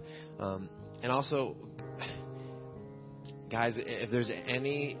truck. And also, guys,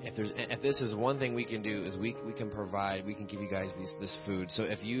 if this is one thing we can do, is we can provide, we can give you guys this food. So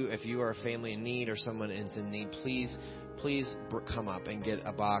if you are a family in need or someone is in need, please come up and get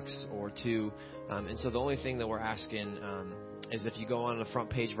a box or two. And so the only thing that we're asking is if you go on the front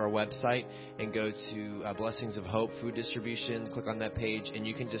page of our website and go to Blessings of Hope Food Distribution, click on that page, and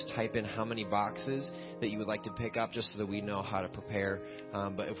you can just type in how many boxes that you would like to pick up, just so that we know how to prepare.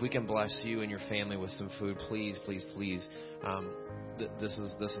 But if we can bless you and your family with some food, please. This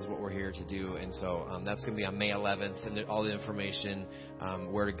is what we're here to do. And so that's going to be on May 11th, and all the information,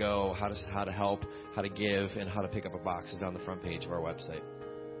 where to go, how to help, how to give, and how to pick up a box is on the front page of our website.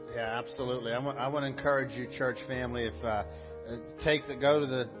 Yeah, absolutely. I want to encourage you, church family, if go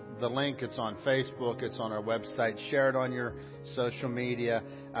to the link. It's on Facebook. It's on our website. Share it on your social media.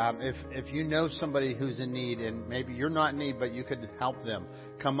 If you know somebody who's in need, and maybe you're not in need, but you could help them,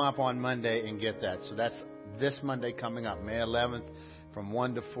 come up on Monday and get that. So that's this Monday coming up, May 11th, from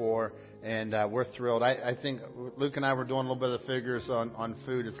 1 to 4. And we're thrilled. I think Luke and I were doing a little bit of the figures on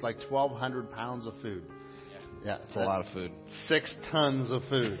food. It's like 1,200 pounds of food. Yeah, it's a lot of food. 6 tons of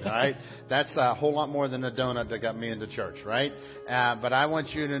food, all right? That's a whole lot more than a donut that got me into church, right? But I want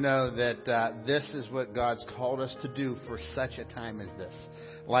you to know that this is what God's called us to do for such a time as this.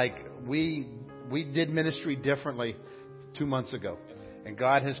 Like, we did ministry differently 2 months ago. And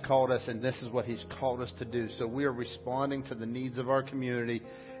God has called us, and this is what He's called us to do. So we are responding to the needs of our community.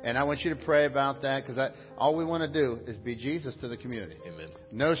 And I want you to pray about that, because all we want to do is be Jesus to the community. Amen.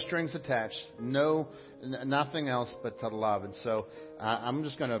 No strings attached. Nothing else but to love. And so I'm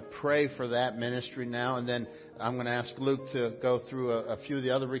just going to pray for that ministry now, and then I'm going to ask Luke to go through a few of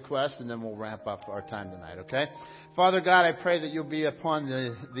the other requests, and then we'll wrap up our time tonight, okay? Father God, I pray that you'll be upon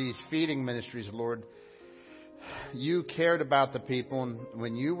these feeding ministries, Lord. You cared about the people, and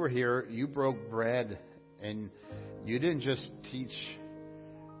when you were here, you broke bread, and you didn't just teach.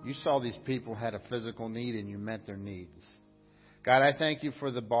 You saw these people had a physical need, and you met their needs. God, I thank you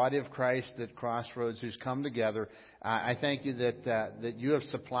for the body of Christ at Crossroads who's come together. I thank you that you have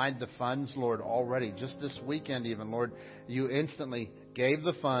supplied the funds, Lord, already. Just this weekend even, Lord, you instantly gave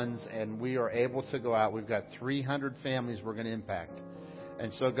the funds, and we are able to go out. We've got 300 families we're going to impact.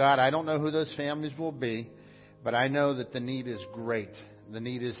 And so, God, I don't know who those families will be, but I know that the need is great. The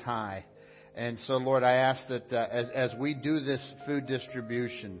need is high. And so, Lord, I ask that as we do this food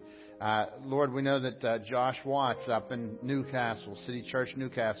distribution, Lord, we know that Josh Watts up in Newcastle, City Church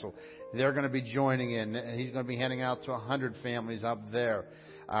Newcastle, they're going to be joining in. He's going to be handing out to 100 families up there.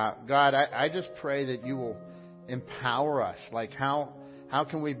 God, I just pray that you will empower us. Like how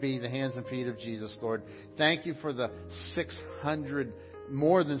can we be the hands and feet of Jesus, Lord? Thank you for the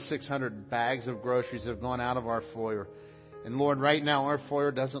more than 600 bags of groceries that have gone out of our foyer. And Lord, right now our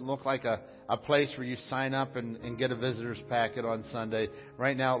foyer doesn't look like a place where you sign up and get a visitor's packet on Sunday.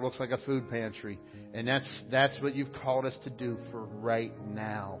 Right now it looks like a food pantry. And that's what you've called us to do for right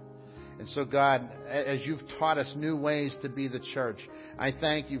now. And so, God, as you've taught us new ways to be the church, I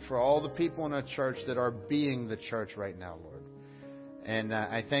thank you for all the people in our church that are being the church right now, Lord. And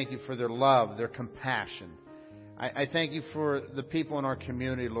I thank you for their love, their compassion. I thank you for the people in our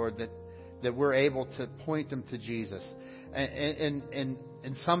community, Lord, that we're able to point them to Jesus.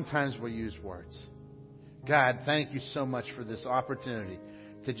 And sometimes we use words. God, thank you so much for this opportunity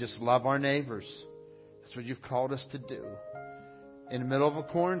to just love our neighbors. That's what you've called us to do. In the middle of a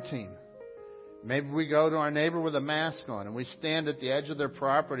quarantine, maybe we go to our neighbor with a mask on and we stand at the edge of their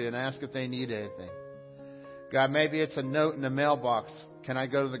property and ask if they need anything. God, maybe it's a note in the mailbox. Can I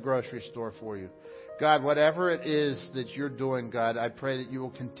go to the grocery store for you? God, whatever it is that you're doing, God, I pray that you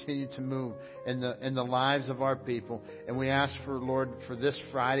will continue to move in the lives of our people. And we ask for, Lord, for this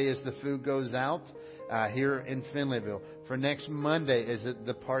Friday as the food goes out here in Finleyville. For next Monday as it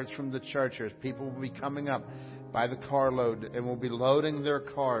departs from the church, as people will be coming up by the carload and will be loading their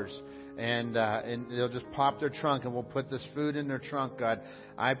cars. And they'll just pop their trunk and we'll put this food in their trunk, God.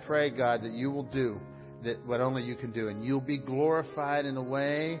 I pray, God, that you will do that what only you can do. And you'll be glorified in a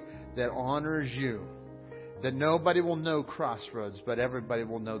way that honors you. That nobody will know Crossroads, but everybody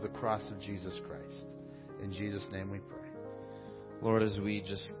will know the cross of Jesus Christ. In Jesus' name we pray. Lord, as we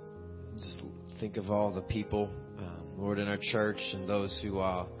just think of all the people, Lord, in our church and those who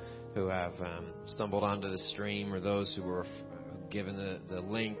have stumbled onto the stream, or those who were given the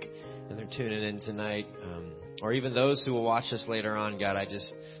link and they're tuning in tonight, or even those who will watch us later on, God, I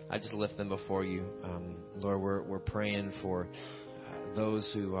just lift them before you. Lord, we're praying for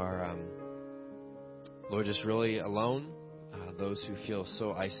those who are, Lord, just really alone, those who feel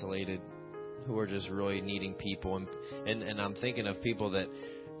so isolated, who are just really needing people. And I'm thinking of people that,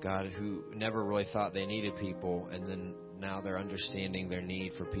 God, who never really thought they needed people, and then now they're understanding their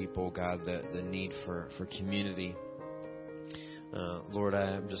need for people, God, the need for community. Lord,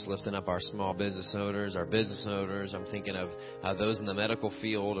 I'm just lifting up our small business owners, our business owners. I'm thinking of those in the medical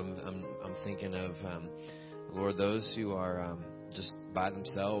field. I'm thinking of, Lord, those who are just by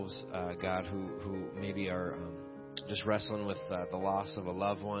themselves, God, who maybe are just wrestling with the loss of a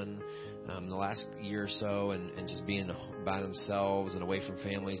loved one the last year or so, and just being by themselves and away from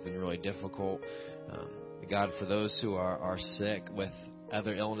family has been really difficult. God, for those who are sick with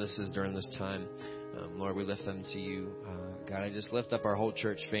other illnesses during this time, Lord, we lift them to you. God, I just lift up our whole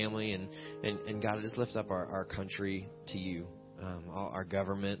church family, and God, I just lift up our country to you, our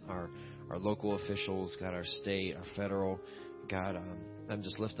government, our local officials, God, our state, our federal. God, I'm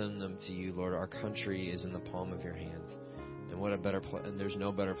just lifting them to you, Lord. Our country is in the palm of your hands, and what a better place! And there's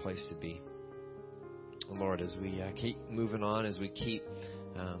no better place to be, Lord. As we keep moving on, as we keep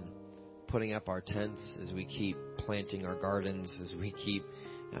putting up our tents, as we keep planting our gardens, as we keep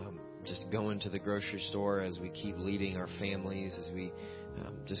just going to the grocery store, as we keep leading our families, as we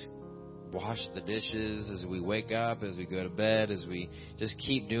just wash the dishes, as we wake up, as we go to bed, as we just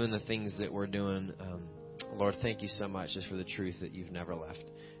keep doing the things that we're doing. Lord, thank you so much just for the truth that you've never left.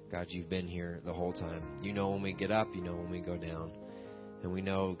 God, you've been here the whole time. You know when we get up, you know when we go down. And we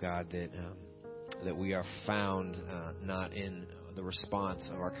know, God, that we are found not in the response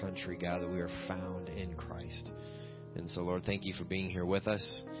of our country, God, that we are found in Christ. And so, Lord, thank you for being here with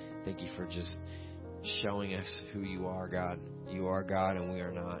us. Thank you for just showing us who you are, God. You are God and we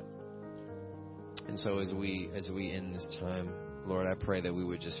are not. And so as we end this time, Lord, I pray that we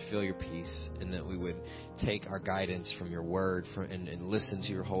would just feel your peace and that we would take our guidance from your word and listen to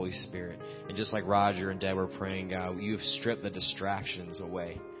your Holy Spirit. And just like Roger and Deb were praying, God, you've stripped the distractions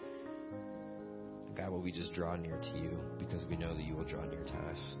away. God, will we just draw near to you because we know that you will draw near to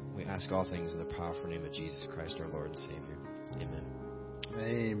us. We ask all things in the powerful name of Jesus Christ, our Lord and Savior. Amen.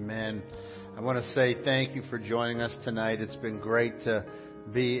 Amen. I want to say thank you for joining us tonight. It's been great to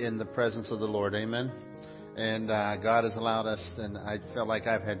be in the presence of the Lord. Amen. And God has allowed us, and I felt like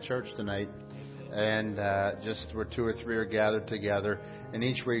I've had church tonight. And just where 2 or 3 are gathered together. And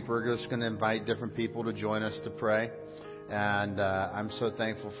each week we're just going to invite different people to join us to pray. And I'm so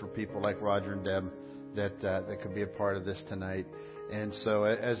thankful for people like Roger and Deb that could be a part of this tonight. And so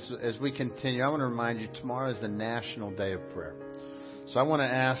as we continue, I want to remind you, tomorrow is the National Day of Prayer. So I want to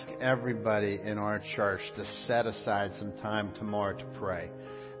ask everybody in our church to set aside some time tomorrow to pray.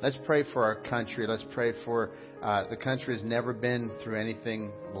 Let's pray for our country. Let's pray for the country has never been through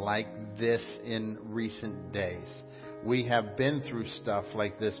anything like this in recent days. We have been through stuff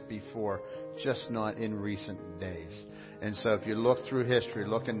like this before, just not in recent days. And so if you look through history,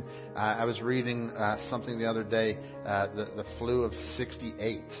 I was reading something the other day, the flu of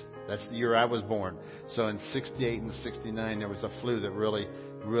 68. That's the year I was born. So in 68 and 69, there was a flu that really,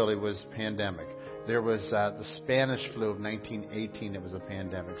 really was pandemic. There was the Spanish flu of 1918. It was a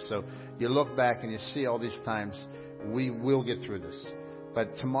pandemic. So you look back and you see all these times, we will get through this.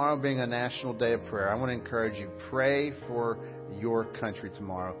 But tomorrow being a National Day of Prayer, I want to encourage you, pray for your country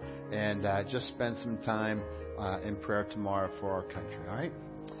tomorrow. And just spend some time in prayer tomorrow for our country. All right?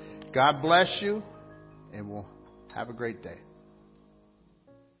 God bless you, and we'll have a great day.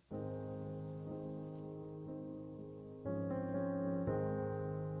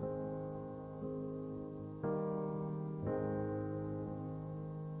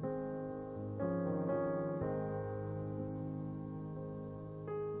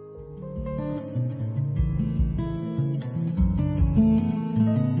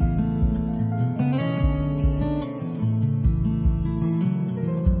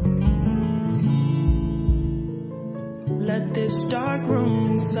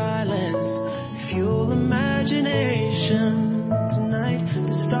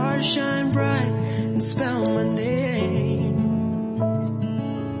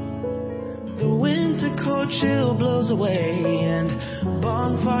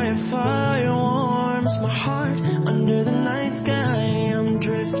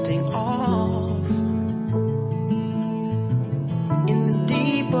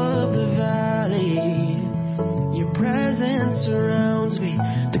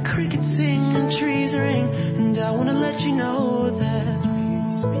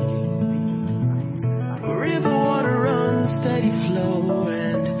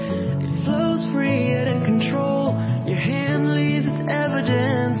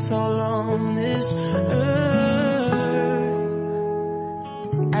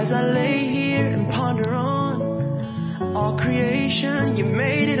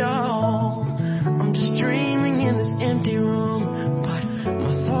 Empty room, but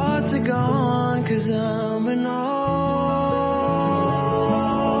my thoughts are gone, 'cause I'm in awe.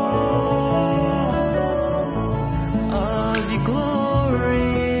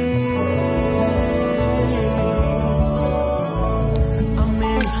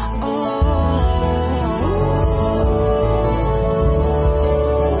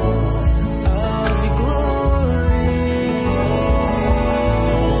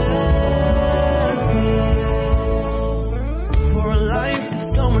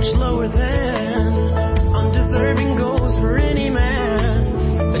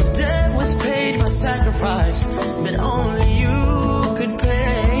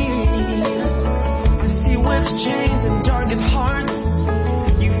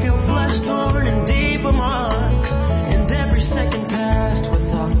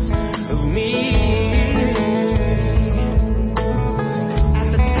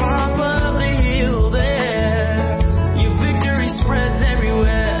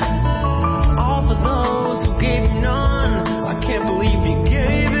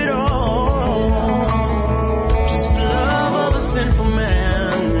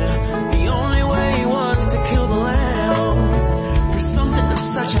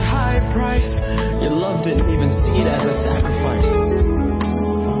 didn't even see it as a sacrifice.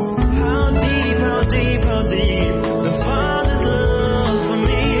 How deep, how deep, how deep the Father's love for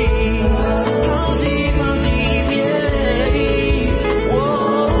me. How deep, yeah.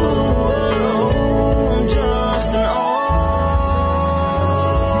 Whoa, just an awe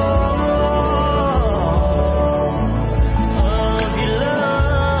of your love.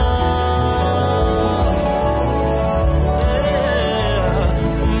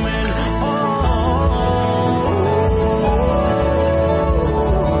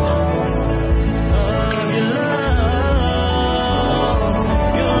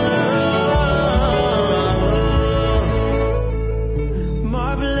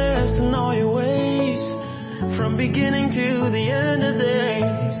 Marvelous in all your ways, from beginning to the end of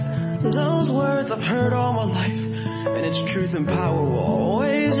days. Those words I've heard all my life, and its truth and power will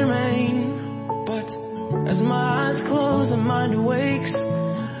always remain. But as my eyes close and mind awakes,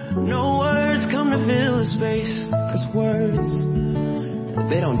 no words come to fill the space. 'Cause words,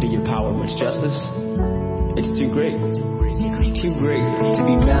 they don't do your power much justice. It's too great to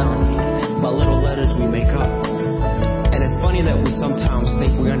be bound by little letters we make up. And it's funny that we sometimes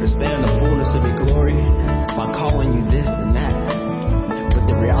think we understand the fullness of your glory by calling you this and that. But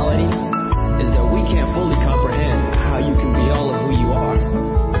the reality is that we can't fully comprehend how you can be all of who you are.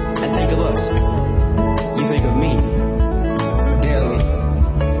 And think of us. You think of me. Daily.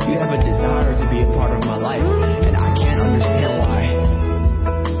 You have a desire to be a part of my life, and I can't understand why.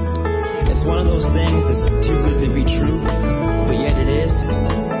 It's one of those things that's too good to be true, but yet it is.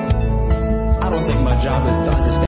 I don't think my job is to understand